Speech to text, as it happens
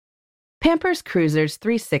Pampers Cruisers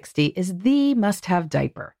 360 is the must-have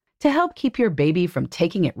diaper to help keep your baby from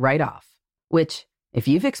taking it right off, which, if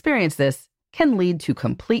you've experienced this, can lead to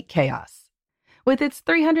complete chaos. With its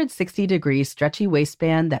 360-degree stretchy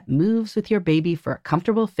waistband that moves with your baby for a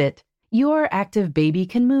comfortable fit, your active baby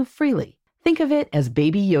can move freely. Think of it as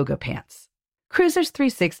baby yoga pants. Cruisers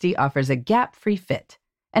 360 offers a gap-free fit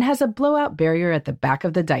and has a blowout barrier at the back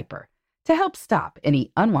of the diaper to help stop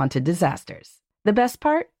any unwanted disasters. The best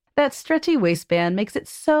part? That stretchy waistband makes it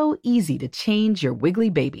so easy to change your wiggly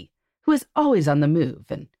baby, who is always on the move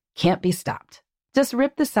and can't be stopped. Just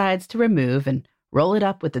rip the sides to remove and roll it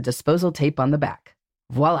up with the disposal tape on the back.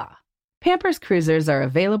 Voila! Pampers Cruisers are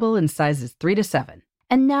available in sizes 3 to 7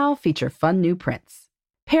 and now feature fun new prints.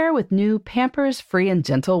 Pair with new Pampers Free and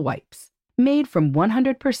Gentle wipes, made from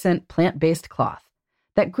 100% plant-based cloth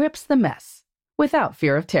that grips the mess without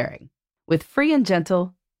fear of tearing. With Free and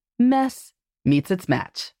Gentle, mess meets its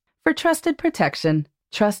match. For trusted protection,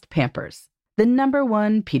 trust Pampers, the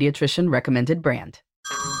 #1 pediatrician recommended brand.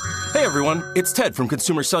 Hey everyone, it's Ted from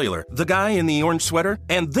Consumer Cellular, the guy in the orange sweater,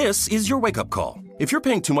 and this is your wake-up call. If you're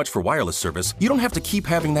paying too much for wireless service, you don't have to keep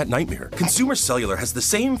having that nightmare. Consumer Cellular has the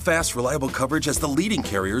same fast, reliable coverage as the leading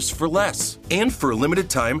carriers for less. And for a limited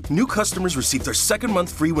time, new customers receive their second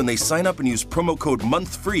month free when they sign up and use promo code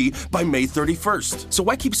MONTHFREE by May 31st. So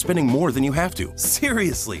why keep spending more than you have to?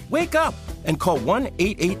 Seriously, wake up and call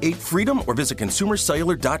 1-888-FREEDOM or visit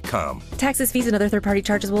consumercellular.com. Taxes, fees, and other third-party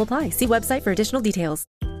charges will apply. See website for additional details.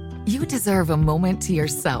 You deserve a moment to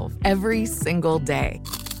yourself every single day.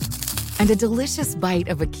 And a delicious bite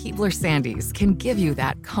of a Keebler Sandies can give you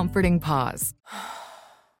that comforting pause.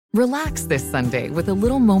 Relax this Sunday with a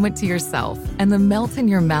little moment to yourself and the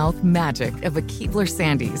melt-in-your-mouth magic of a Keebler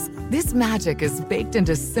Sandies. This magic is baked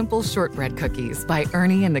into simple shortbread cookies by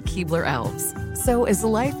Ernie and the Keebler Elves. So as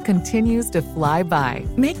life continues to fly by,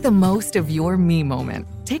 make the most of your me moment.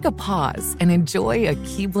 Take a pause and enjoy a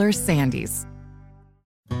Keebler Sandies.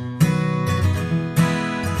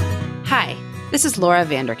 Hi, this is Laura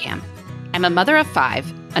Vanderkam. I'm a mother of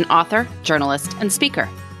 5, an author, journalist, and speaker.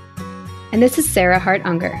 And this is Sarah Hart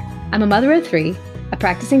Unger. I'm a mother of 3, a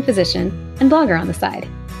practicing physician, and blogger on the side.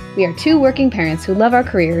 We are 2 working parents who love our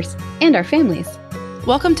careers and our families.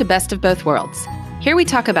 Welcome to Best of Both Worlds. Here we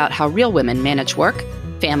talk about how real women manage work,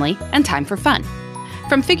 family, and time for fun.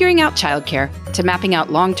 From figuring out childcare to mapping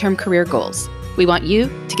out long-term career goals, we want you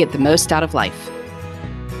to get the most out of life.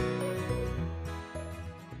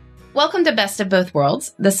 Welcome to Best of Both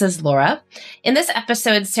Worlds. This is Laura. In this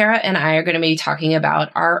episode, Sarah and I are going to be talking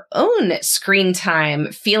about our own screen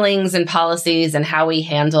time feelings and policies and how we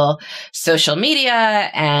handle social media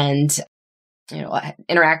and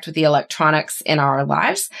interact with the electronics in our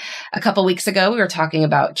lives. A couple weeks ago, we were talking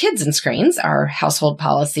about kids and screens, our household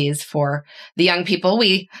policies for the young people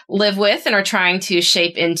we live with and are trying to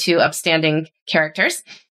shape into upstanding characters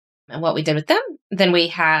and what we did with them. Then we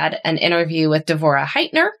had an interview with Devorah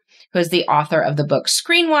Heitner, who is the author of the book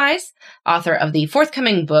Screenwise, author of the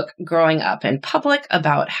forthcoming book Growing Up in Public,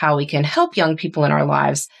 about how we can help young people in our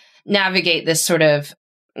lives navigate this sort of,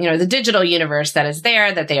 the digital universe that is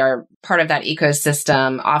there, that they are part of that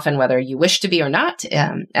ecosystem, often whether you wish to be or not.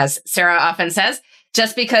 As Sarah often says,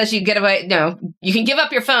 just because you get away, you can give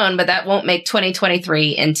up your phone, but that won't make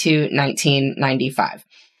 2023 into 1995.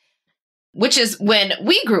 Which is when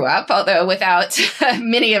we grew up, although without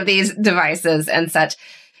many of these devices and such.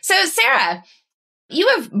 So, Sarah, you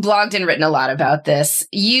have blogged and written a lot about this.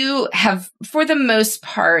 You have, for the most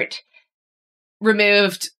part,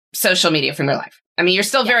 removed social media from your life. I mean, you're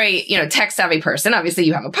still very, tech-savvy person. Obviously,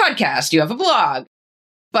 you have a podcast, you have a blog,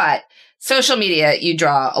 but social media, you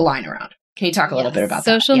draw a line around. Can you talk a little bit about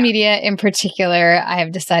that? Social media in particular, I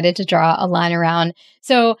have decided to draw a line around.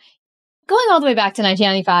 So, going all the way back to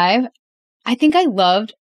 1995, I think I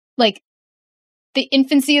loved, the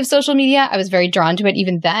infancy of social media. I was very drawn to it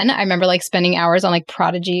even then. I remember spending hours on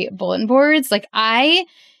Prodigy bulletin boards. I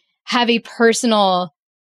have a personal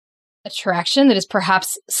attraction that is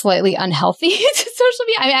perhaps slightly unhealthy to social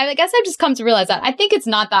media. I guess I've just come to realize that. I think it's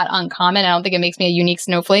not that uncommon. I don't think it makes me a unique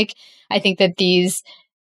snowflake. I think that these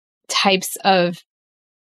types of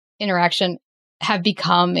interaction have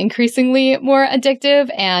become increasingly more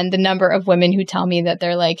addictive. And the number of women who tell me that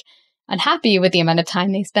they're unhappy with the amount of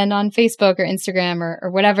time they spend on Facebook or Instagram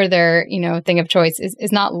or whatever their, thing of choice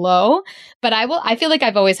is not low. But I feel like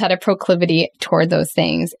I've always had a proclivity toward those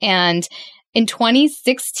things. And in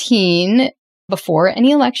 2016, before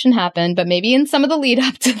any election happened, but maybe in some of the lead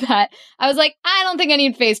up to that, I was like, I don't think I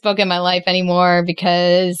need Facebook in my life anymore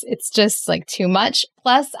because it's just too much.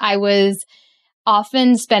 Plus, I was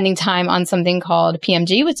often spending time on something called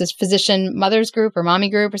PMG, which is Physician Mothers Group or Mommy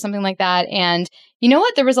Group or something like that. And you know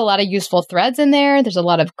what? There was a lot of useful threads in there. There's a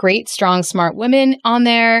lot of great, strong, smart women on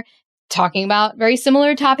there talking about very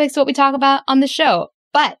similar topics to what we talk about on the show.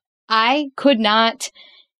 But I could not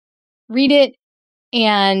read it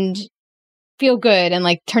and feel good and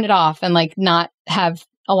like turn it off and like not have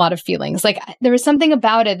a lot of feelings. Like there was something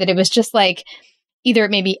about it that it was just like, either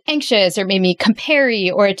it made me anxious or it made me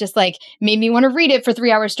compare-y, or it just like made me want to read it for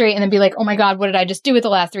 3 hours straight and then be like, oh my God, what did I just do with the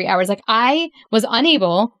last 3 hours? Like I was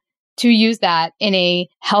unable to use that in a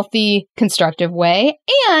healthy, constructive way.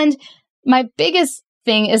 And my biggest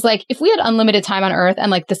thing is like, if we had unlimited time on Earth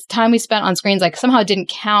and like this time we spent on screens, like somehow didn't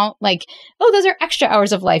count, like, oh, those are extra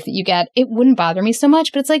hours of life that you get, it wouldn't bother me so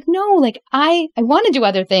much. But it's like, no, like I want to do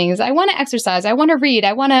other things. I want to exercise. I want to read.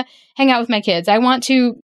 I want to hang out with my kids. I want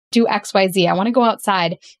to do X, Y, Z. I want to go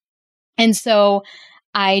outside. And so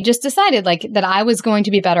I just decided like that I was going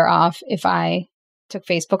to be better off if I took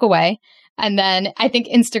Facebook away. And then I think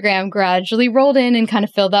Instagram gradually rolled in and kind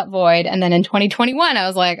of filled that void. And then in 2021, I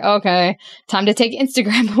was like, okay, time to take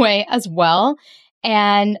Instagram away as well.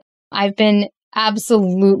 And I've been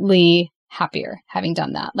absolutely happier having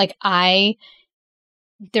done that. Like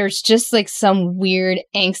there's just like some weird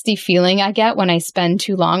angsty feeling I get when I spend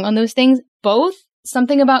too long on those things, both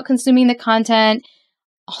something about consuming the content,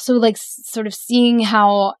 also like sort of seeing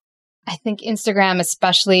how I think Instagram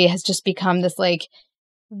especially has just become this like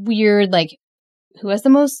weird, like who has the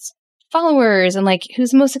most followers and like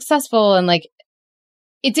who's the most successful. And like,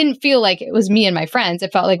 it didn't feel like it was me and my friends.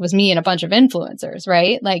 It felt like it was me and a bunch of influencers.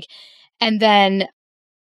 Right. Like, and then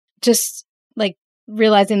just like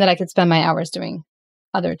realizing that I could spend my hours doing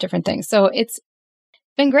other different things. So it's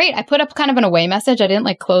been great. I put up kind of an away message. I didn't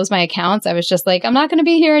like close my accounts. I was just like, I'm not going to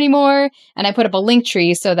be here anymore. And I put up a link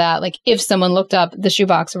tree so that like if someone looked up the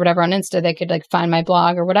shoebox or whatever on Insta, they could like find my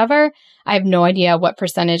blog or whatever. I have no idea what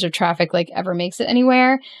percentage of traffic like ever makes it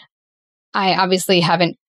anywhere. I obviously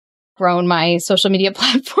haven't grown my social media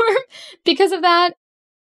platform because of that.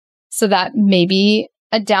 So that may be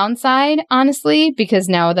a downside, honestly, because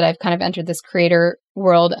now that I've kind of entered this creator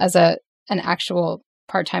world as an actual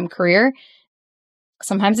part-time career,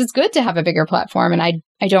 sometimes it's good to have a bigger platform, and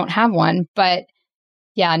I don't have one. But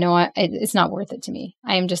yeah, no, it's not worth it to me.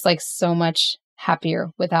 I am just like so much happier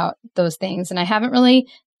without those things. And I haven't really,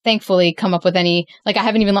 thankfully, come up with any, like I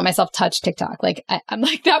haven't even let myself touch TikTok. Like I'm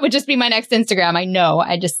like, that would just be my next Instagram. I know,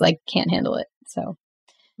 I just like can't handle it. So.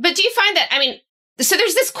 But do you find that, I mean, so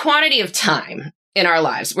there's this quantity of time in our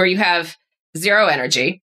lives where you have zero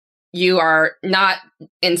energy. You are not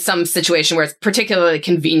in some situation where it's particularly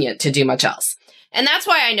convenient to do much else. And that's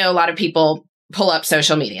why I know a lot of people pull up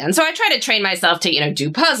social media. And so I try to train myself to,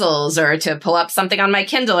 do puzzles or to pull up something on my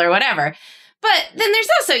Kindle or whatever. But then there's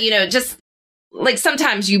also, just like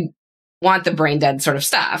sometimes you want the brain dead sort of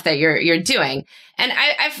stuff that you're doing. And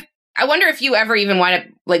I wonder if you ever even wind up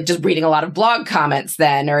like just reading a lot of blog comments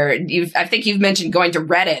then, or I think you've mentioned going to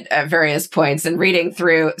Reddit at various points and reading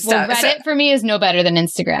through stuff. Well, Reddit for me is no better than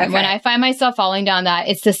Instagram. Okay. When I find myself falling down that,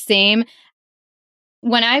 it's the same.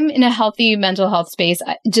 When I'm in a healthy mental health space,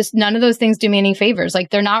 just none of those things do me any favors. Like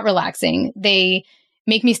they're not relaxing. They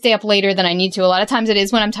make me stay up later than I need to. A lot of times it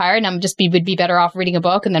is when I'm tired and would be better off reading a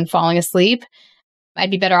book and then falling asleep. I'd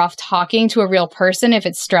be better off talking to a real person. If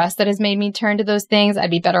it's stress that has made me turn to those things, I'd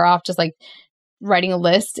be better off just like writing a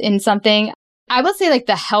list in something. I would say like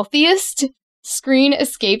the healthiest screen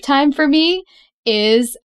escape time for me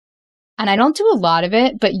is, and I don't do a lot of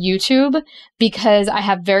it, but YouTube, because I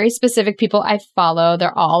have very specific people I follow.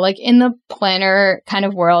 They're all like in the planner kind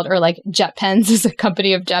of world, or like JetPens is a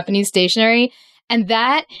company of Japanese stationery. And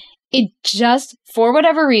that it just, for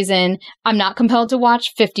whatever reason, I'm not compelled to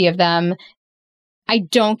watch 50 of them. I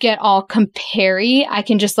don't get all compare-y. I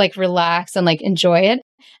can just like relax and like enjoy it.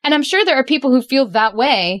 And I'm sure there are people who feel that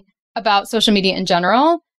way about social media in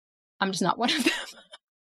general. I'm just not one of them.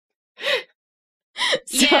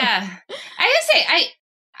 So. Yeah. I would say,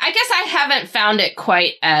 I guess I haven't found it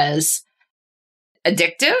quite as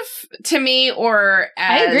addictive to me, or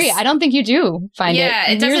as... I agree. I don't think you do find it.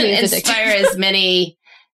 Yeah, it doesn't inspire as many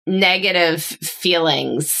negative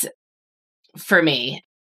feelings for me.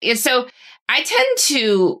 So I tend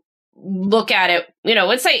to look at it,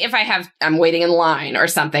 let's say if I'm waiting in line or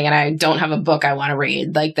something and I don't have a book I want to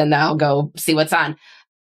read, like then I'll go see what's on.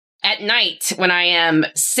 At night, when I am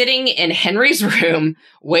sitting in Henry's room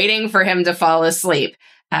waiting for him to fall asleep,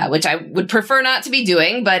 which I would prefer not to be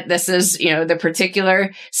doing, but this is, the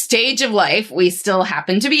particular stage of life we still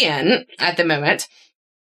happen to be in at the moment.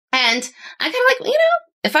 And I kind of like,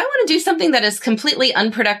 if I want to do something that is completely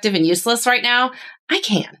unproductive and useless right now, I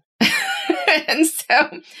can. And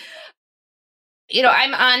so,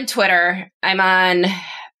 I'm on Twitter. I'm on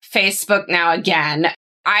Facebook now again.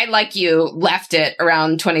 I, like you, left it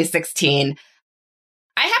around 2016.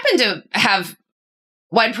 I happen to have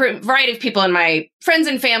wide variety of people in my friends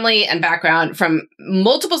and family and background from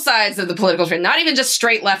multiple sides of the political spectrum, not even just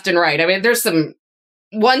straight left and right. I mean, there's some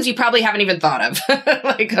ones you probably haven't even thought of,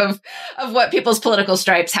 like of what people's political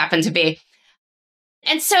stripes happen to be.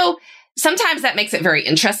 And so sometimes that makes it very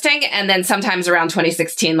interesting. And then sometimes around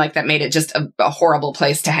 2016, like that made it just a horrible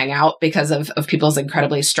place to hang out because of people's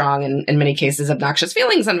incredibly strong and in many cases obnoxious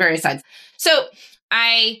feelings on various sides. So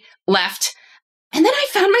I left. And then I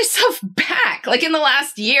found myself back, like in the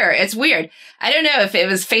last year. It's weird. I don't know if it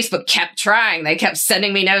was Facebook kept trying. They kept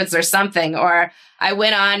sending me notes or something. Or I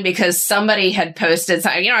went on because somebody had posted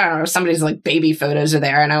something, I don't know, somebody's like baby photos are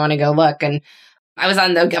there and I want to go look. And I was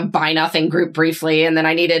on the Buy Nothing group briefly. And then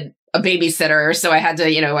I needed a babysitter. So I had to,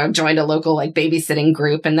 I joined a local like babysitting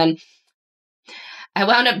group. And then I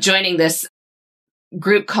wound up joining this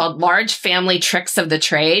group called Large Family Tricks of the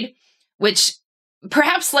Trade, which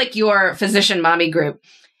perhaps like your physician mommy group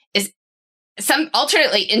is some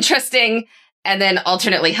alternately interesting and then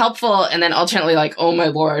alternately helpful and then alternately like, oh my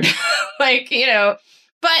Lord, but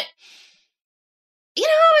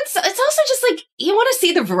it's also just like, you want to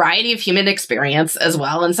see the variety of human experience as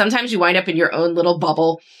well. And sometimes you wind up in your own little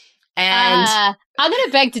bubble. And I'm going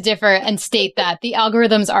to beg to differ and state that the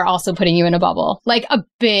algorithms are also putting you in a bubble, like a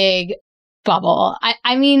big bubble.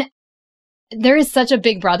 I mean, there is such a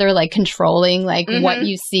big brother, like controlling like what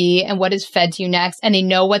you see and what is fed to you next. And they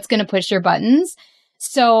know what's going to push your buttons.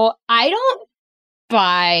 So I don't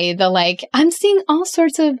buy the like, I'm seeing all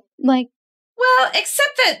sorts of like. Well,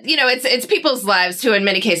 except that, it's people's lives who in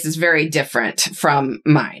many cases very different from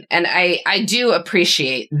mine. And I do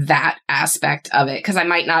appreciate that aspect of it because I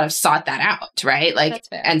might not have sought that out. Right. Like, that's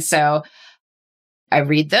fair. And so I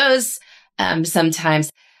read those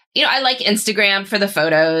sometimes. I like Instagram for the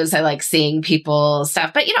photos. I like seeing people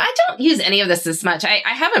stuff. But, I don't use any of this as much. I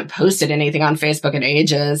haven't posted anything on Facebook in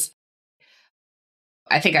ages.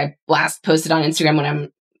 I think I last posted on Instagram when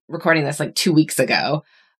I'm recording this like 2 weeks ago.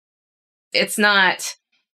 It's not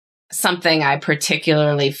something I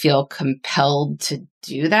particularly feel compelled to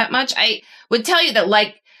do that much. I would tell you that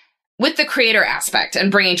like with the creator aspect and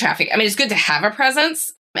bringing traffic, I mean, it's good to have a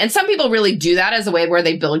presence. And some people really do that as a way where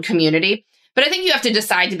they build community. But I think you have to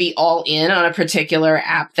decide to be all in on a particular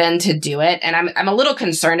app then to do it. And I'm a little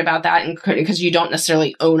concerned about that because you don't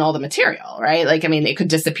necessarily own all the material, right? Like, I mean, it could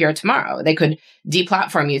disappear tomorrow. They could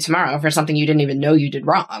deplatform you tomorrow for something you didn't even know you did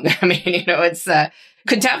wrong. I mean, it's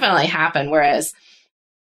could definitely happen. Whereas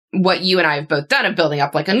what you and I have both done of building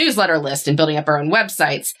up like a newsletter list and building up our own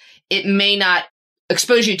websites, it may not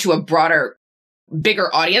expose you to a broader,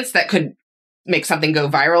 bigger audience that could make something go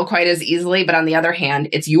viral quite as easily. But on the other hand,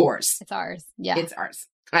 it's yours. It's ours. Yeah. It's ours.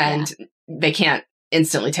 And they can't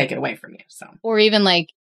instantly take it away from you. So, or even like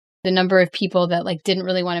the number of people that like didn't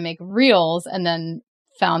really want to make reels and then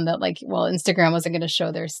found that like, well, Instagram wasn't going to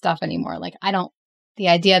show their stuff anymore. Like, the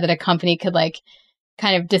idea that a company could like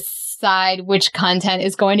kind of decide which content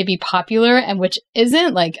is going to be popular and which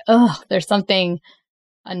isn't, like, there's something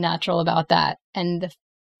unnatural about that. And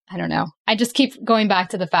I don't know. I just keep going back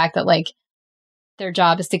to the fact that like, their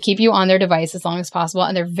job is to keep you on their device as long as possible.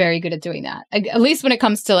 And they're very good at doing that. At least when it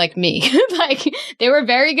comes to like me, like they were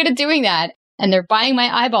very good at doing that. And they're buying my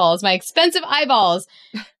eyeballs, my expensive eyeballs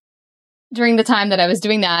during the time that I was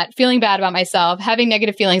doing that, feeling bad about myself, having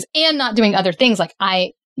negative feelings and not doing other things. Like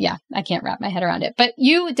I can't wrap my head around it, but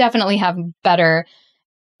you definitely have better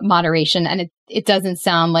moderation. And it doesn't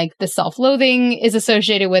sound like the self-loathing is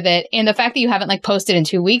associated with it. And the fact that you haven't like posted in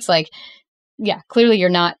 2 weeks, like, yeah, clearly you're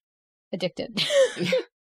not addicted. All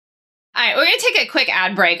right, we're going to take a quick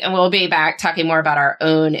ad break and we'll be back talking more about our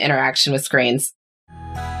own interaction with screens.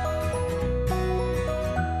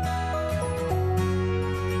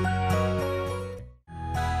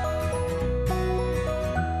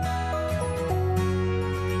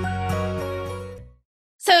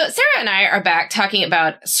 So Sarah and I are back talking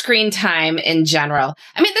about screen time in general.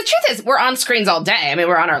 I mean, the truth is we're on screens all day. I mean,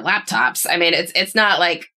 we're on our laptops. I mean, it's not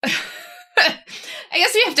like... I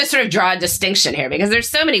guess we have to sort of draw a distinction here because there's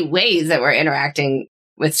so many ways that we're interacting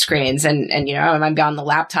with screens. And I'm on the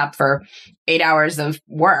laptop for 8 hours of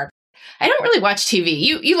work. I don't really watch TV.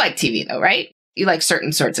 You like TV though, right? You like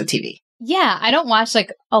certain sorts of TV. Yeah, I don't watch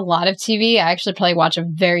like a lot of TV. I actually probably watch a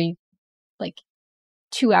very like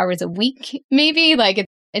 2 hours a week, maybe. Like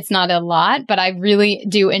it's not a lot, but I really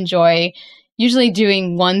do enjoy usually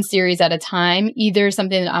doing one series at a time, either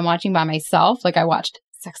something that I'm watching by myself. Like I watched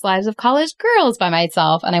Sex Lives of College Girls by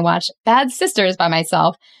myself and I watched Bad Sisters by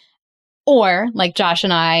myself. Or like Josh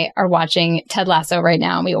and I are watching Ted Lasso right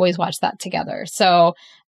now, and we always watch that together. So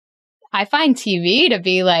I find TV to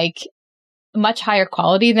be like much higher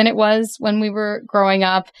quality than it was when we were growing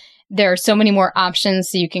up. There are so many more options,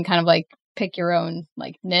 so you can kind of like pick your own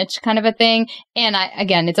like niche kind of a thing. And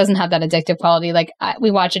again, it doesn't have that addictive quality. Like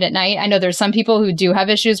we watch it at night. I know there's some people who do have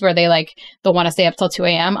issues where they'll want to stay up till 2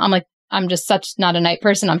 a.m. I'm like, I'm just such not a night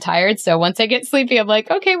person. I'm tired. So once I get sleepy, I'm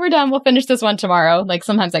like, okay, we're done. We'll finish this one tomorrow. Like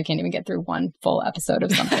sometimes I can't even get through one full episode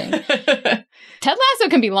of something. Ted Lasso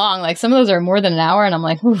can be long. Like some of those are more than an hour. And I'm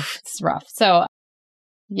like, oof, it's rough. So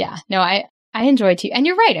yeah, no, I enjoy TV. And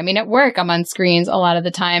you're right. I mean, at work, I'm on screens a lot of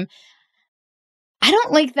the time. I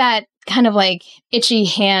don't like that kind of like itchy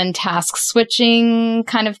hand task switching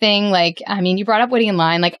kind of thing. Like, I mean, you brought up waiting in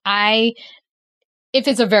line. Like if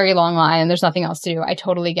it's a very long line and there's nothing else to do, I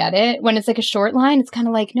totally get it. When it's like a short line, it's kind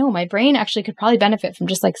of like, no, my brain actually could probably benefit from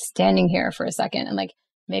just like standing here for a second and like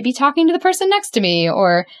maybe talking to the person next to me,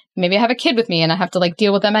 or maybe I have a kid with me and I have to like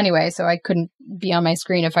deal with them anyway. So I couldn't be on my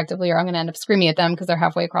screen effectively, or I'm going to end up screaming at them because they're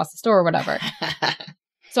halfway across the store or whatever.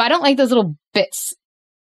 So I don't like those little bits,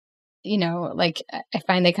 you know, like I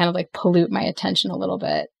find they kind of like pollute my attention a little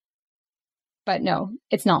bit. But no,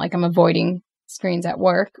 it's not like I'm avoiding screens at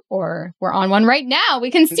work, or we're on one right now. We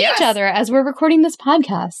can see each other as we're recording this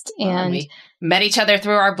podcast. And we met each other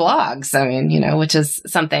through our blogs. I mean, you know, which is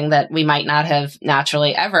something that we might not have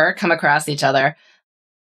naturally ever come across each other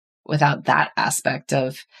without that aspect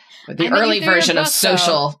of the early version of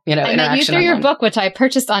social, you know, interaction. I met you through your book, which I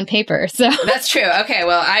purchased on paper. So that's true. Okay.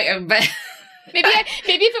 Well, but maybe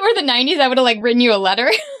if it were the 90s, I would have like written you a letter.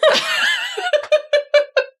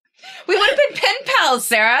 We would have been pen pals,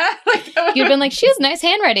 Sarah. You'd been like, she has nice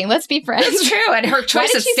handwriting. Let's be friends. That's true. And her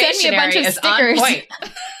choice of stationery is on point.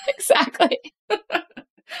 Exactly.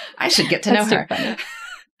 I should get to know her.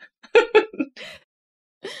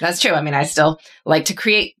 That's true. I mean, I still like to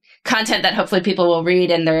create content that hopefully people will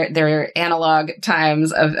read in their analog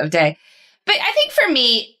times of day. But I think for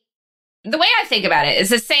me, the way I think about it is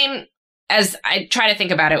the same as I try to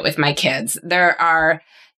think about it with my kids.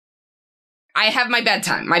 I have my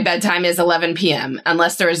bedtime. My bedtime is 11 p.m.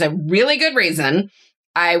 Unless there is a really good reason,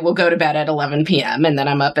 I will go to bed at 11 p.m. and then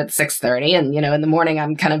I'm up at 6:30. And, you know, in the morning,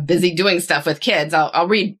 I'm kind of busy doing stuff with kids. I'll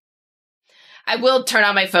read. I will turn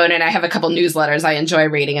on my phone and I have a couple newsletters I enjoy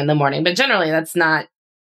reading in the morning. But generally, that's not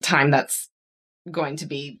time that's going to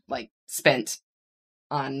be like spent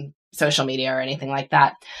on social media or anything like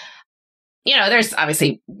that. You know, there's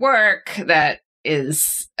obviously work that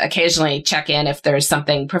is occasionally check in if there's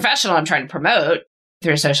something professional I'm trying to promote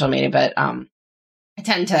through social media. But I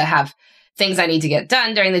tend to have things I need to get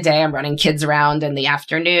done during the day. I'm running kids around in the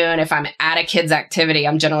afternoon. If I'm at a kid's activity,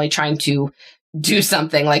 I'm generally trying to do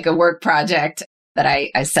something like a work project that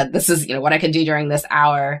I said, this is, you know, what I can do during this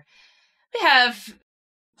hour. We have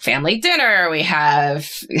family dinner. We have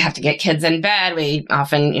to get kids in bed. We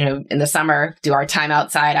often, you know, in the summer do our time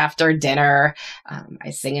outside after dinner. I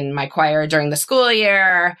sing in my choir during the school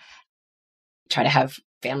year, try to have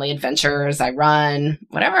family adventures. I run,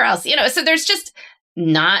 whatever else, you know, so there's just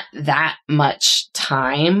not that much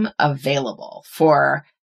time available for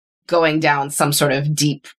going down some sort of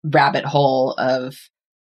deep rabbit hole of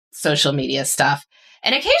social media stuff.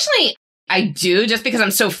 And occasionally I do, just because I'm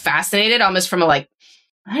so fascinated almost from a like,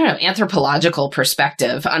 I don't know, anthropological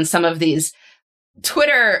perspective on some of these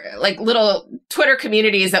Twitter, like little Twitter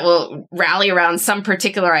communities that will rally around some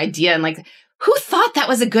particular idea. And like, who thought that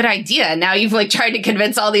was a good idea? And now you've like tried to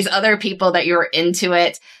convince all these other people that you were into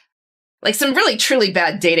it. Like some really, truly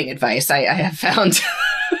bad dating advice I have found.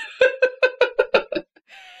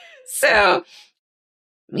 So,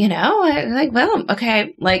 you know, like, well,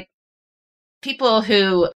 okay, like people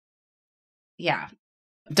who, yeah,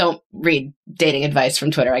 don't read dating advice from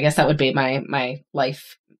Twitter. I guess that would be my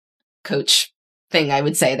life coach thing I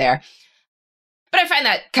would say there. But I find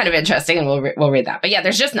that kind of interesting, and we'll read that. But yeah,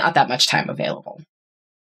 there's just not that much time available.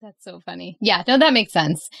 That's so funny. Yeah, no, that makes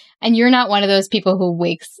sense. And you're not one of those people who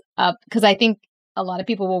wakes up, because I think a lot of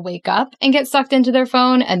people will wake up and get sucked into their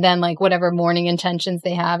phone, and then like whatever morning intentions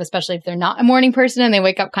they have, especially if they're not a morning person and they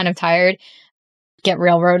wake up kind of tired, get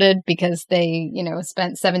railroaded because they, you know,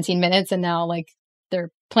 spent 17 minutes and now like their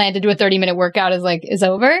plan to do a 30-minute workout is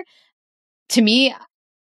over. To me,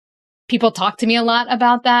 people talk to me a lot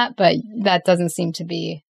about that, but that doesn't seem to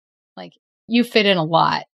be like, you fit in a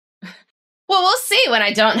lot. Well, we'll see when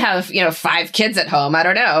I don't have, you know, 5 kids at home. I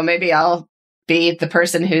don't know. Maybe I'll be the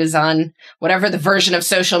person who's on whatever the version of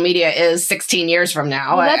social media is 16 years from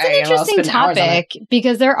now. Well, that's an interesting topic,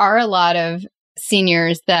 because there are a lot of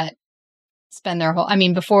seniors that spend their whole, I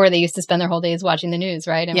mean, before they used to spend their whole days watching the news,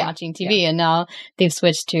 right? And watching TV. Yeah. And now they've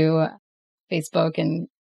switched to Facebook and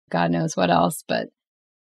God knows what else, but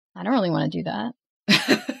I don't really want to do that.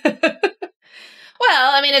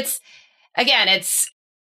 Well, I mean,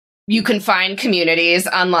 you can find communities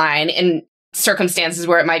online in circumstances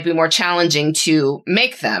where it might be more challenging to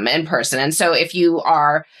make them in person. And so if you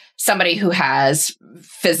are somebody who has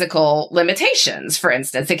physical limitations, for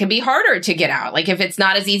instance, it can be harder to get out. Like if it's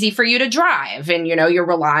not as easy for you to drive and, you're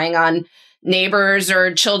relying on neighbors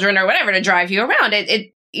or children or whatever to drive you around,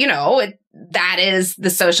 that is the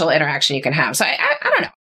social interaction you can have. So I don't know.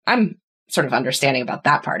 I'm sort of understanding about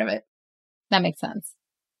that part of it. That makes sense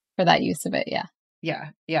for that use of it. Yeah. Yeah.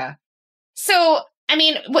 Yeah. So, I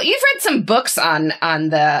mean, you've read some books on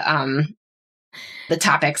the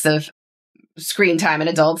topics of screen time in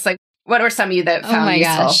adults. Like, what were some of you that found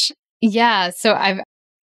useful? Gosh. Yeah. So I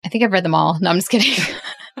think I've read them all. No, I'm just kidding.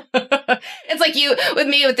 It's like you with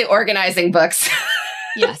me with the organizing books.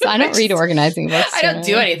 Yes. I don't read organizing books. I don't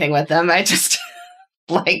do anything with them. I just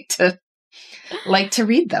like to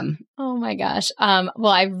read them. Oh my gosh. Well,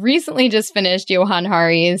 I recently just finished Johann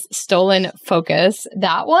Hari's Stolen Focus.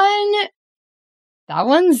 That one's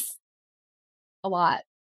a lot.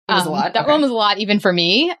 It was a lot. That one was a lot even for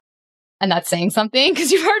me. And that's saying something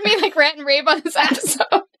because you've heard me rant and rave on this episode.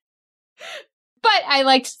 But I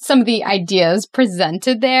liked some of the ideas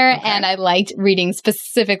presented there. Okay. And I liked reading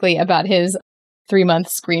specifically about his 3-month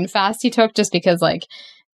screen fast he took just because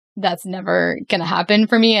that's never going to happen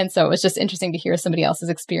for me. And so it was just interesting to hear somebody else's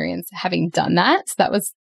experience having done that. So that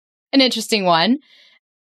was an interesting one.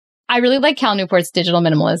 I really like Cal Newport's Digital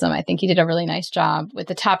Minimalism. I think he did a really nice job with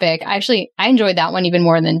the topic. I enjoyed that one even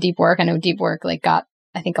more than Deep Work. I know Deep Work got,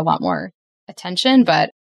 I think, a lot more attention, but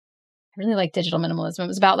I really like Digital Minimalism. It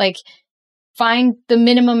was about find the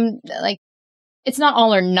minimum, it's not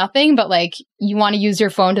all or nothing, but you want to use your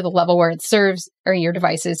phone to the level where it serves, or your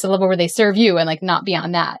devices to the level where they serve you and not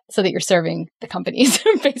beyond that, so that you're serving the companies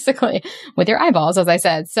basically with your eyeballs, as I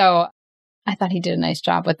said. So I thought he did a nice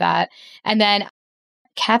job with that. And then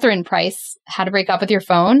Catherine Price, How to Break Up with Your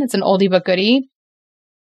Phone. It's an oldie but goodie.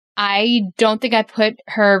 I don't think I put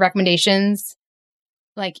her recommendations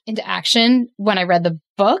into action when I read the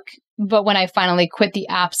book, but when I finally quit the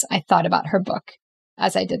apps, I thought about her book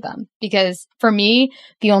as I did them. Because for me,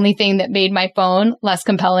 the only thing that made my phone less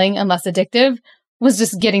compelling and less addictive was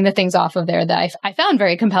just getting the things off of there that I found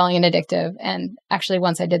very compelling and addictive. And actually,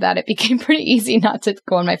 once I did that, it became pretty easy not to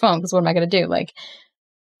go on my phone, because what am I going to do?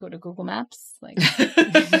 Go to Google Maps?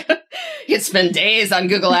 You'd spend days on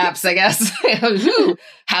Google Apps, I guess. Ooh,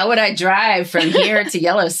 how would I drive from here to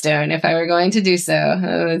Yellowstone if I were going to do so?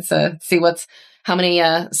 Let's see how many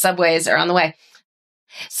subways are on the way.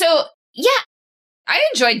 So, yeah, I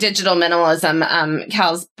enjoyed Digital Minimalism,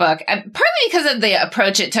 Cal's book, partly because of the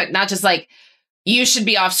approach it took, not just you should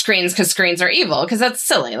be off screens because screens are evil, because that's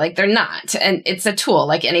silly. They're not. And it's a tool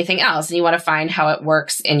like anything else. And you want to find how it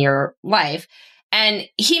works in your life. And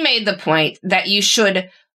he made the point that you should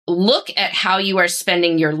look at how you are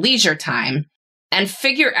spending your leisure time and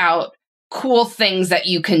figure out cool things that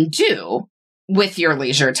you can do with your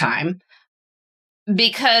leisure time.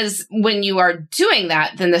 Because when you are doing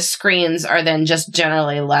that, then the screens are then just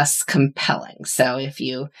generally less compelling. So if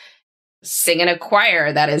you sing in a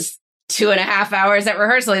choir that is 2.5 hours at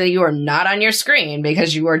rehearsal, you are not on your screen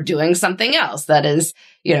because you are doing something else that is,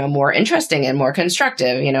 more interesting and more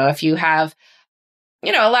constructive. If you have,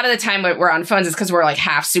 a lot of the time we're on phones is because we're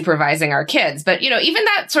half supervising our kids. But, even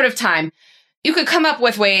that sort of time, you could come up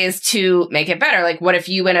with ways to make it better. What if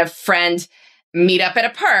you and a friend meet up at a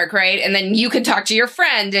park, right? And then you could talk to your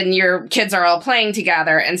friend and your kids are all playing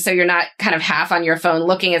together. And so you're not kind of half on your phone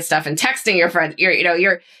looking at stuff and texting your friend.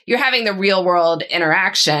 You're having the real world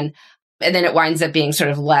interaction. And then it winds up being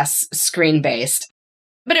sort of less screen based.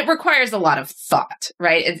 But it requires a lot of thought,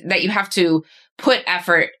 right? That you have to put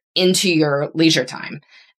effort into your leisure time.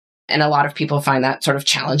 And a lot of people find that sort of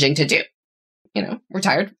challenging to do. We're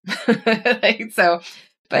tired. But I think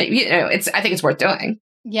it's worth doing.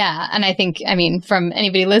 Yeah. And I think, from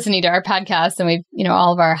anybody listening to our podcast, and we've,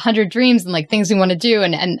 all of our 100 dreams and things we want to do,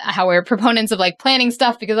 and how we're proponents of planning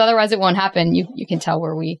stuff, because otherwise it won't happen. You can tell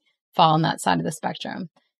where we fall on that side of the spectrum.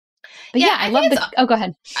 But yeah, I love oh, go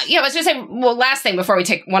ahead. Yeah, I was going to say, last thing before we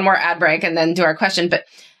take one more ad break and then do our question, but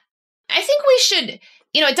I think we should,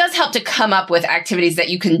 it does help to come up with activities that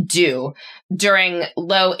you can do during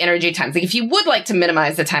low energy times. If you would like to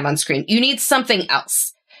minimize the time on screen, you need something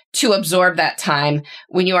else to absorb that time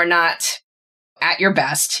when you are not at your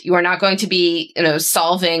best. You are not going to be,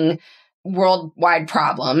 solving worldwide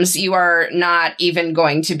problems. You are not even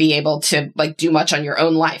going to be able to do much on your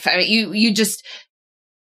own life.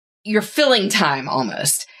 You're filling time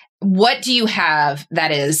almost. What do you have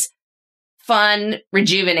that is fun,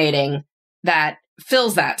 rejuvenating, that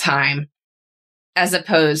fills that time, as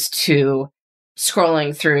opposed to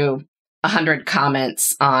scrolling through 100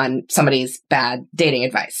 comments on somebody's bad dating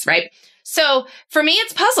advice, right? So for me,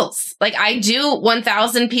 it's puzzles. Like, I do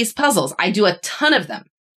 1,000 piece puzzles. I do a ton of them.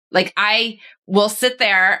 Like, I will sit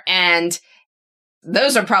there, and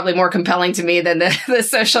those are probably more compelling to me than the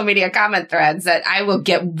social media comment threads, that I will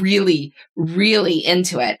get really, really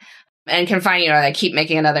into it and can find, I keep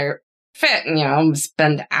making another fit and,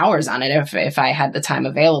 spend hours on it if I had the time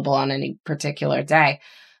available on any particular day.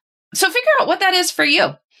 So figure out what that is for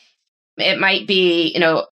you. It might be,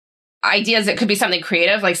 ideas. It could be something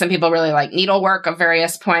creative. Like, some people really like needlework of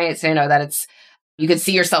various points, that you could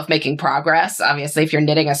see yourself making progress. Obviously, if you're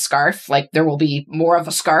knitting a scarf, like, there will be more of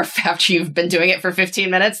a scarf after you've been doing it for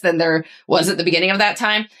 15 minutes than there was at the beginning of that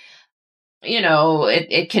time.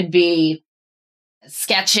 It could be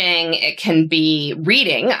sketching. It can be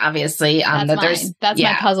reading, obviously. That's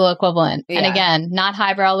my puzzle equivalent. Yeah. And again, not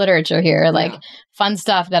highbrow literature here, fun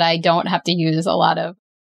stuff that I don't have to use a lot of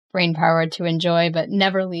brain power to enjoy, but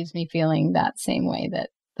never leaves me feeling that same way that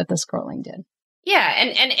the scrolling did. Yeah.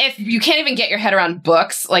 And if you can't even get your head around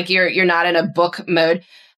books, like you're not in a book mode,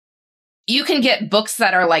 you can get books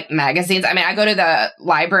that are like magazines. I mean, I go to the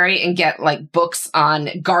library and get like books on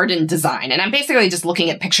garden design, and I'm basically just looking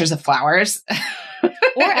at pictures of flowers.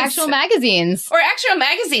 Or actual magazines.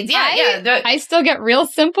 Yeah. I still get Real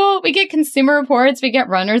Simple. We get Consumer Reports. We get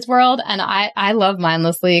Runner's World. And I love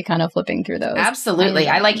mindlessly kind of flipping through those. Absolutely.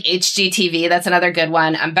 I like HGTV. That's another good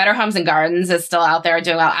one. Better Homes and Gardens is still out there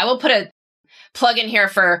doing well. I will put a plug in here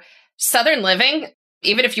for Southern Living.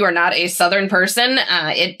 Even if you are not a Southern person,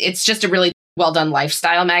 it's just a really well done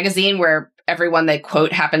lifestyle magazine where everyone they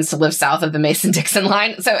quote happens to live south of the Mason-Dixon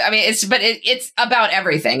line. So, I mean, it's about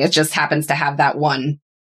everything. It just happens to have that one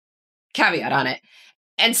caveat on it.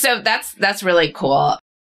 And so that's really cool.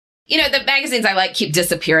 The magazines I like keep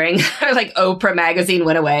disappearing. Like Oprah magazine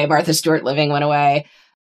went away. Martha Stewart Living went away.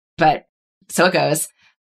 But so it goes.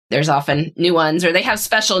 There's often new ones, or they have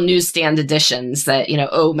special newsstand editions that,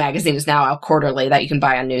 O magazine is now out quarterly that you can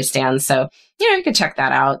buy on newsstands. So, you can check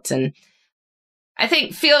that out. And I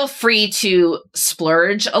think feel free to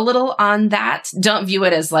splurge a little on that. Don't view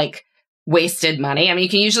it as like wasted money. I mean, you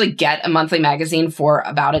can usually get a monthly magazine for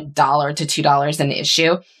about $1 to $2 an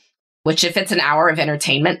issue, which, if it's an hour of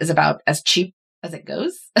entertainment, is about as cheap as it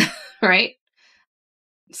goes, right?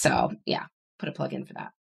 So yeah, put a plug in for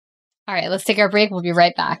that. All right, let's take our break. We'll be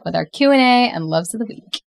right back with our Q&A and Loves of the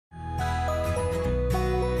Week.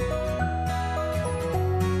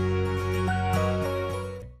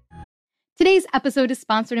 Today's episode is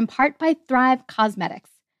sponsored in part by Thrive Causemetics.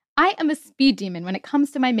 I am a speed demon when it comes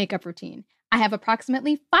to my makeup routine. I have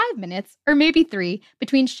approximately 5 minutes, or maybe 3,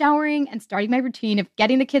 between showering and starting my routine of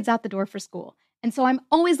getting the kids out the door for school. And so I'm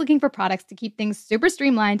always looking for products to keep things super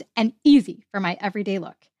streamlined and easy for my everyday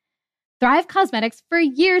look. Thrive Causemetics for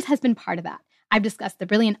years has been part of that. I've discussed the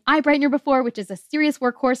Brilliant Eye Brightener before, which is a serious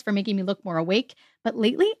workhorse for making me look more awake. But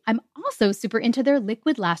lately, I'm also super into their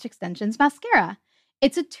Liquid Lash Extensions mascara.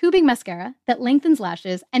 It's a tubing mascara that lengthens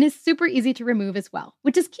lashes and is super easy to remove as well,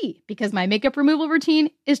 which is key because my makeup removal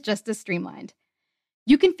routine is just as streamlined.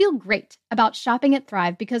 You can feel great about shopping at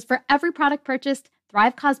Thrive because for every product purchased,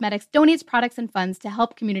 Thrive Causemetics donates products and funds to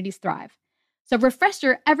help communities thrive. So refresh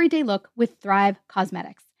your everyday look with Thrive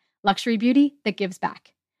Causemetics. Luxury beauty that gives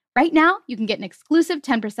back. Right now, you can get an exclusive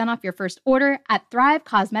 10% off your first order at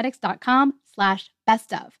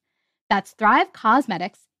thrivecausemetics.com/bestof. That's Thrive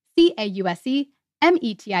Causemetics,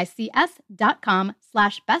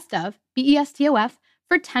 CAUSEMETICS.com/bestof, BESTOF,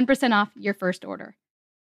 for 10% off your first order.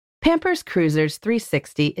 Pampers Cruisers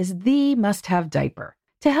 360 is the must-have diaper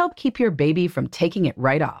to help keep your baby from taking it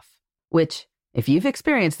right off, which, if you've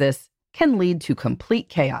experienced this, can lead to complete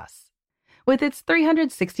chaos. With its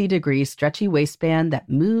 360-degree stretchy waistband that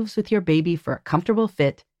moves with your baby for a comfortable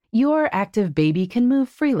fit, your active baby can move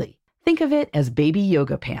freely. Think of it as baby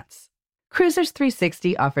yoga pants. Cruisers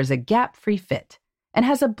 360 offers a gap-free fit and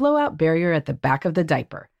has a blowout barrier at the back of the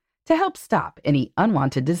diaper to help stop any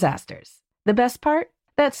unwanted disasters. The best part?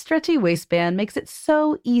 That stretchy waistband makes it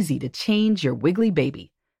so easy to change your wiggly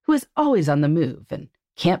baby, who is always on the move and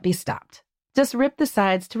can't be stopped. Just rip the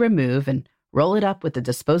sides to remove and roll it up with the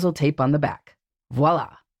disposal tape on the back.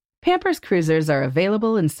 Voila! Pampers Cruisers are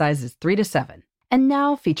available in sizes 3 to 7 and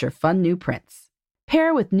now feature fun new prints.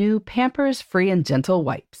 Pair with new Pampers Free and Gentle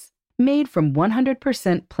wipes, made from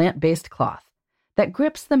 100% plant-based cloth that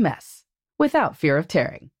grips the mess without fear of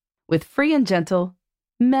tearing. With Free and Gentle,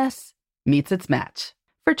 mess meets its match.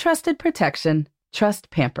 For trusted protection, trust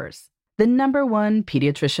Pampers, the #1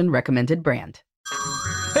 pediatrician recommended brand.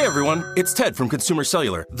 Hey, Hey everyone, it's Ted from Consumer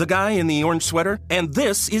Cellular, the guy in the orange sweater, and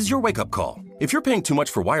this is your wake-up call. If you're paying too much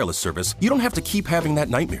for wireless service, you don't have to keep having that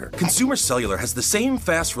nightmare. Consumer Cellular has the same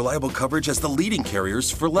fast, reliable coverage as the leading carriers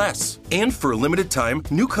for less. And for a limited time,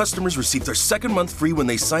 new customers receive their second month free when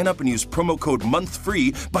they sign up and use promo code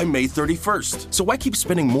MONTHFREE by May 31st. So why keep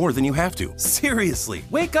spending more than you have to? Seriously,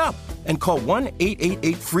 wake up and call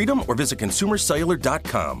 1-888-FREEDOM or visit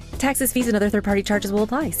consumercellular.com. Taxes, fees, and other third-party charges will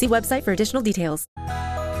apply. See website for additional details.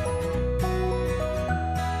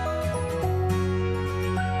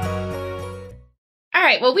 All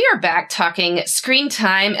right, well, we are back talking screen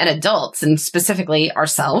time and adults, and specifically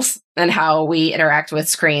ourselves and how we interact with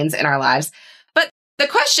screens in our lives. But the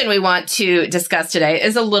question we want to discuss today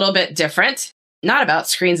is a little bit different. Not about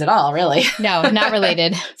screens at all, really. No, not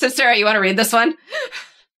related. So, Sarah, you want to read this one?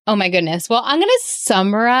 Oh my goodness. Well, I'm going to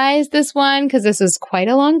summarize this one because this is quite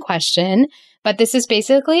a long question. But this is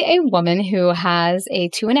basically a woman who has a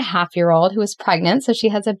 2.5-year-old who is pregnant. So she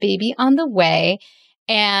has a baby on the way.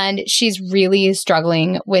 And she's really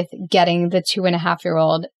struggling with getting the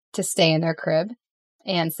 2.5-year-old to stay in their crib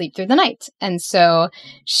and sleep through the night. And so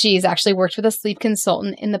she's actually worked with a sleep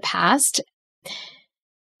consultant in the past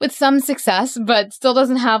with some success, but still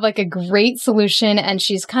doesn't have like a great solution. And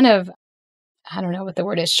she's kind of, I don't know what the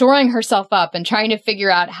word is, shoring herself up and trying to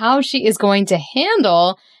figure out how she is going to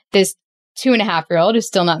handle this 2.5-year-old who's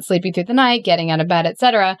still not sleeping through the night, getting out of bed,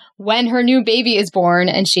 etc., when her new baby is born,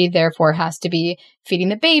 and she therefore has to be feeding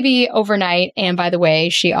the baby overnight. And by the way,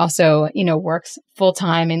 she also, works full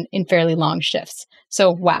time in fairly long shifts. So,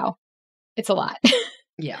 wow, it's a lot.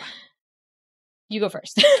 Yeah. You go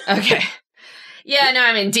first. Okay. Yeah, no,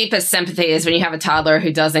 I mean, deepest sympathy is when you have a toddler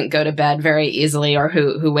who doesn't go to bed very easily or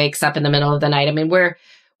who wakes up in the middle of the night. I mean,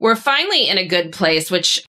 we're finally in a good place,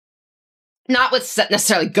 which not with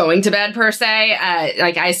necessarily going to bed per se.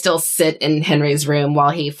 I still sit in Henry's room while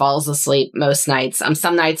he falls asleep most nights.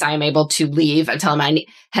 Some nights I am able to leave. I tell him,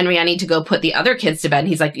 Henry, I need to go put the other kids to bed. And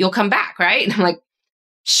he's like, you'll come back, right? And I'm like,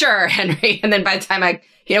 sure, Henry. And then by the time I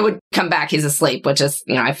would come back, he's asleep, which is,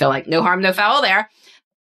 I feel like no harm, no foul there.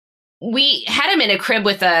 We had him in a crib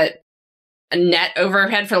with a net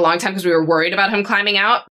overhead for a long time because we were worried about him climbing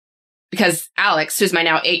out. Because Alex, who's my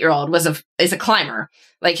now 8-year-old, is a climber.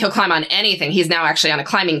 Like, he'll climb on anything. He's now actually on a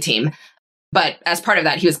climbing team. But as part of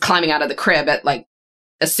that, he was climbing out of the crib at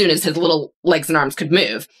as soon as his little legs and arms could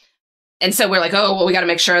move. And so we're like, oh, well, we got to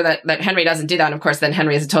make sure that Henry doesn't do that. And of course, then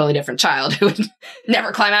Henry is a totally different child who would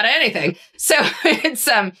never climb out of anything. So it's,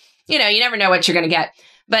 you never know what you're going to get.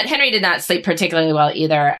 But Henry did not sleep particularly well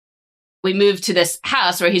either. We moved to this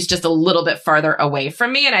house where he's just a little bit farther away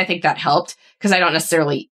from me. And I think that helped because I don't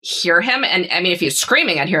necessarily hear him. And I mean, if he's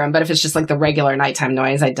screaming, I'd hear him. But if it's just like the regular nighttime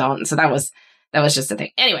noise, I don't. And so that was just the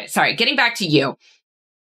thing. Anyway, sorry, getting back to you.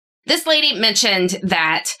 This lady mentioned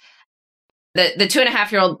that the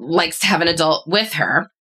 2.5-year-old likes to have an adult with her.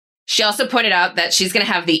 She also pointed out that she's going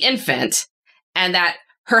to have the infant and that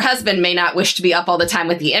her husband may not wish to be up all the time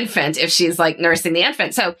with the infant if she's nursing the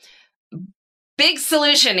infant. So big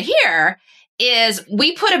solution here is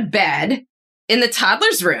we put a bed in the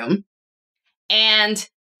toddler's room and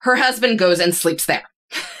her husband goes and sleeps there.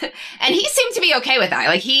 And he seemed to be okay with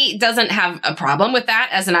that. He doesn't have a problem with that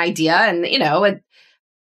as an idea. And,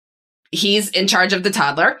 he's in charge of the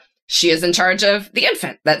toddler. She is in charge of the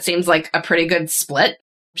infant. That seems like a pretty good split.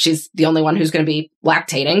 She's the only one who's going to be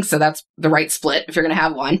lactating. So that's the right split if you're going to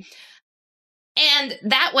have one. And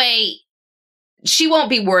that way, she won't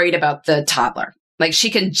be worried about the toddler.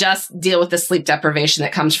 She can just deal with the sleep deprivation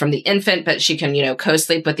that comes from the infant, but she can,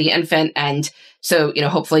 co-sleep with the infant. And so,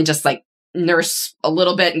 hopefully just nurse a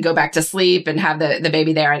little bit and go back to sleep and have the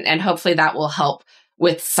baby there. And hopefully that will help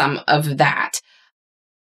with some of that.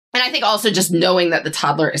 And I think also just knowing that the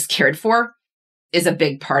toddler is cared for is a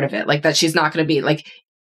big part of it. That she's not going to be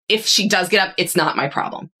if she does get up, it's not my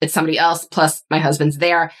problem. It's somebody else. Plus my husband's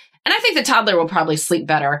there. And I think the toddler will probably sleep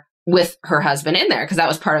better with her husband in there, because that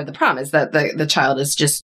was part of the problem, is that the child is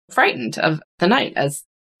just frightened of the night, as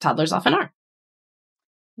toddlers often are.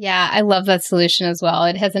 Yeah, I love that solution as well.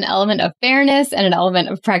 It has an element of fairness and an element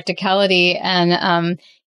of practicality, and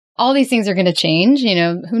all these things are going to change.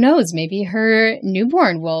 Who knows? Maybe her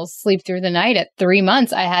newborn will sleep through the night at 3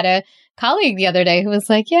 months. I had a colleague the other day who was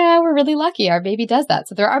like, yeah, we're really lucky. Our baby does that.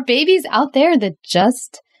 So there are babies out there that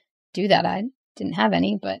just do that. I didn't have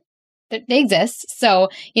any, but they exist. So,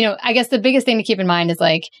 I guess the biggest thing to keep in mind is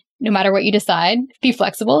no matter what you decide, be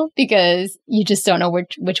flexible, because you just don't know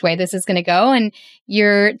which way this is going to go. And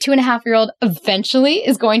your 2.5-year-old eventually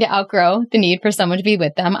is going to outgrow the need for someone to be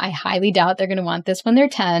with them. I highly doubt they're going to want this when they're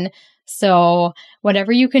 10, So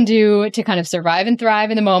whatever you can do to kind of survive and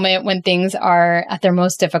thrive in the moment when things are at their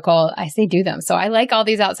most difficult, I say do them. So I like all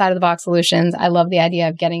these outside of the box solutions. I love the idea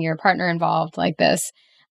of getting your partner involved like this.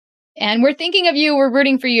 And we're thinking of you. We're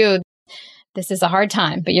rooting for you. This is a hard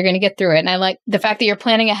time, but you're going to get through it. And I like the fact that you're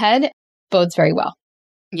planning ahead bodes very well.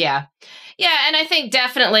 Yeah. Yeah. And I think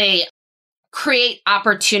definitely create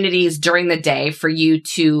opportunities during the day for you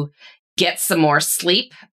to get some more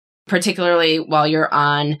sleep, particularly while you're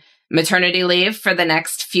on maternity leave for the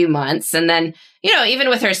next few months. And then, even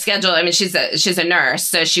with her schedule, I mean, she's a nurse,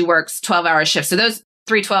 so she works 12-hour shifts. So those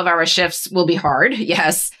 3 12-hour shifts will be hard.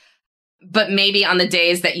 Yes. But maybe on the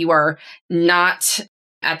days that you are not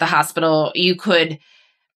at the hospital,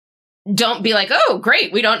 don't be like, oh,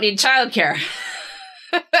 great, we don't need childcare.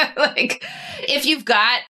 Like if you've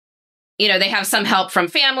got, they have some help from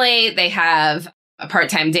family, they have a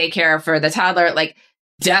part-time daycare for the toddler, like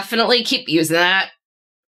definitely keep using that.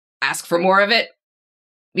 Ask for more of it,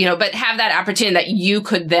 but have that opportunity that you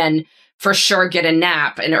could then for sure get a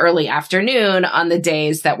nap in early afternoon on the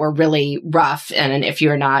days that were really rough. And if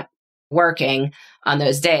you're not working on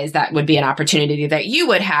those days, that would be an opportunity that you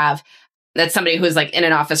would have that somebody who's like in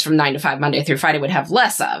an office from 9 to 5, Monday through Friday would have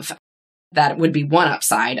less of. That would be one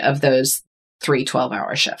upside of those 3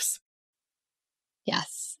 12-hour shifts.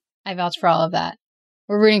 Yes, I vouch for all of that.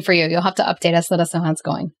 We're rooting for you. You'll have to update us. Let us know how it's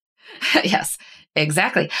going. Yes,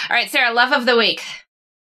 exactly. All right, Sarah, love of the week.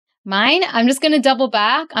 Mine, I'm just going to double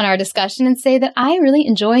back on our discussion and say that I really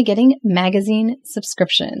enjoy getting magazine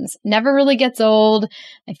subscriptions. Never really gets old.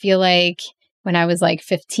 I feel like when I was like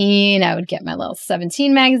 15, I would get my little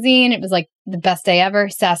 17 magazine. It was like the best day ever.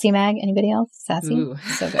 Sassy Mag. Anybody else? Sassy? Ooh.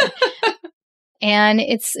 So good. And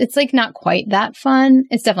it's like not quite that fun.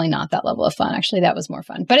 It's definitely not that level of fun. Actually, that was more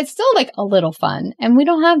fun. But it's still like a little fun. And we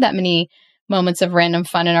don't have that many moments of random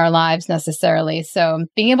fun in our lives necessarily. So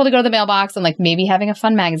being able to go to the mailbox and like maybe having a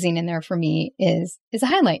fun magazine in there for me is a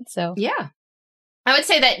highlight. So yeah, I would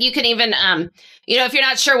say that you can even, if you're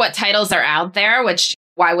not sure what titles are out there, which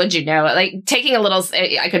why would you know? Like taking a little,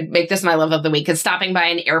 I could make this my love of the week, is stopping by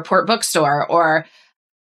an airport bookstore, or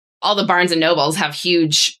all the Barnes and Nobles have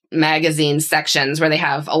huge magazine sections where they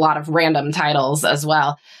have a lot of random titles as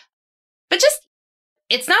well. But just,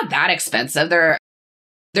 it's not that expensive. They're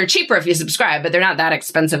cheaper if you subscribe, but they're not that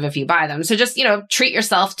expensive if you buy them. So just, treat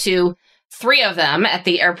yourself to 3 of them at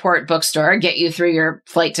the airport bookstore, get you through your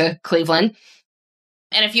flight to Cleveland.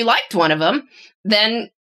 And if you liked one of them,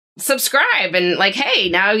 then subscribe and like, hey,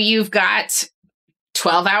 now you've got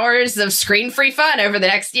 12 hours of screen-free fun over the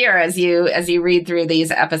next year as you read through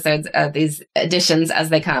these episodes, these editions as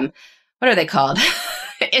they come. What are they called?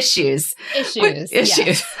 Issues. Issues.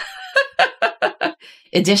 Yes.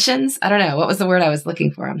 Editions? I don't know. What was the word I was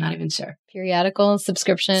looking for? I'm not even sure. Periodical,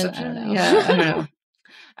 subscription? I don't know. Yeah, I don't know.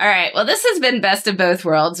 All right. Well, this has been Best of Both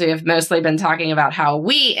Worlds. We have mostly been talking about how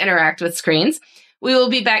we interact with screens. We will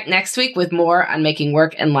be back next week with more on making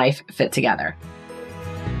work and life fit together.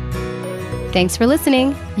 Thanks for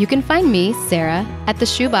listening. You can find me, Sarah, at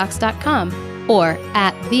theshoebox.com or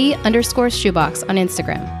at @the_shoebox on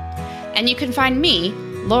Instagram. And you can find me,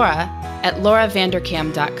 Laura, at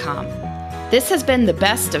lauravanderkam.com. This has been the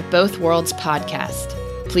Best of Both Worlds podcast.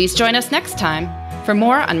 Please join us next time for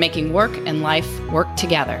more on making work and life work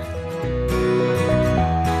together.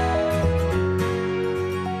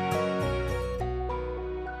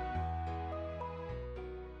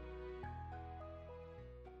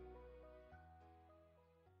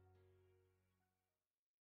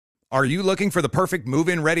 Are you looking for the perfect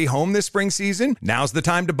move-in ready home this spring season? Now's the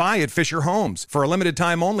time to buy at Fisher Homes. For a limited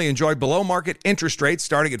time only, enjoy below-market interest rates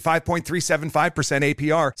starting at 5.375%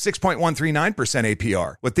 APR, 6.139%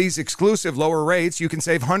 APR. With these exclusive lower rates, you can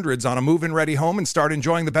save hundreds on a move-in ready home and start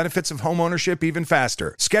enjoying the benefits of homeownership even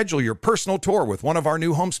faster. Schedule your personal tour with one of our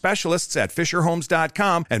new home specialists at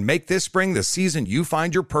FisherHomes.com and make this spring the season you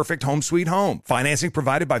find your perfect home sweet home. Financing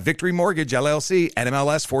provided by Victory Mortgage, LLC,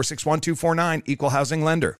 NMLS 461249, Equal Housing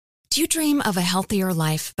Lender. Do you dream of a healthier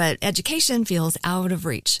life, but education feels out of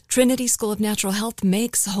reach? Trinity School of Natural Health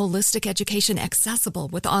makes holistic education accessible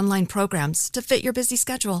with online programs to fit your busy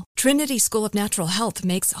schedule. Trinity School of Natural Health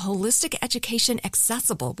makes holistic education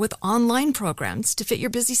accessible with online programs to fit your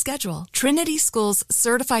busy schedule. Trinity School's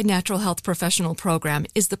Certified Natural Health Professional Program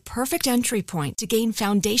is the perfect entry point to gain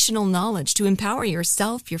foundational knowledge to empower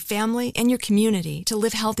yourself, your family, and your community to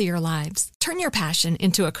live healthier lives. Turn your passion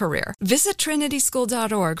into a career. Visit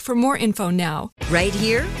trinityschool.org for more info now. Right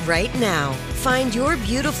here, right now. Find your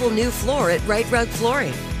beautiful new floor at Right Rug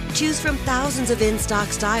Flooring. Choose from thousands of in-stock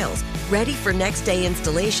styles, ready for next day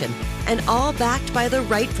installation, and all backed by the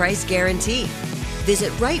right price guarantee.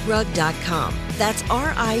 Visit rightrug.com. That's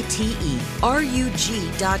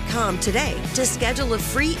RITERUG.com today to schedule a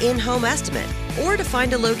free in-home estimate or to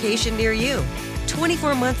find a location near you.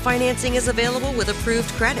 24-month financing is available with approved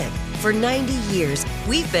credit. For 90 years,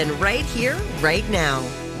 we've been right here, right now.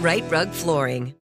 Right Rug Flooring.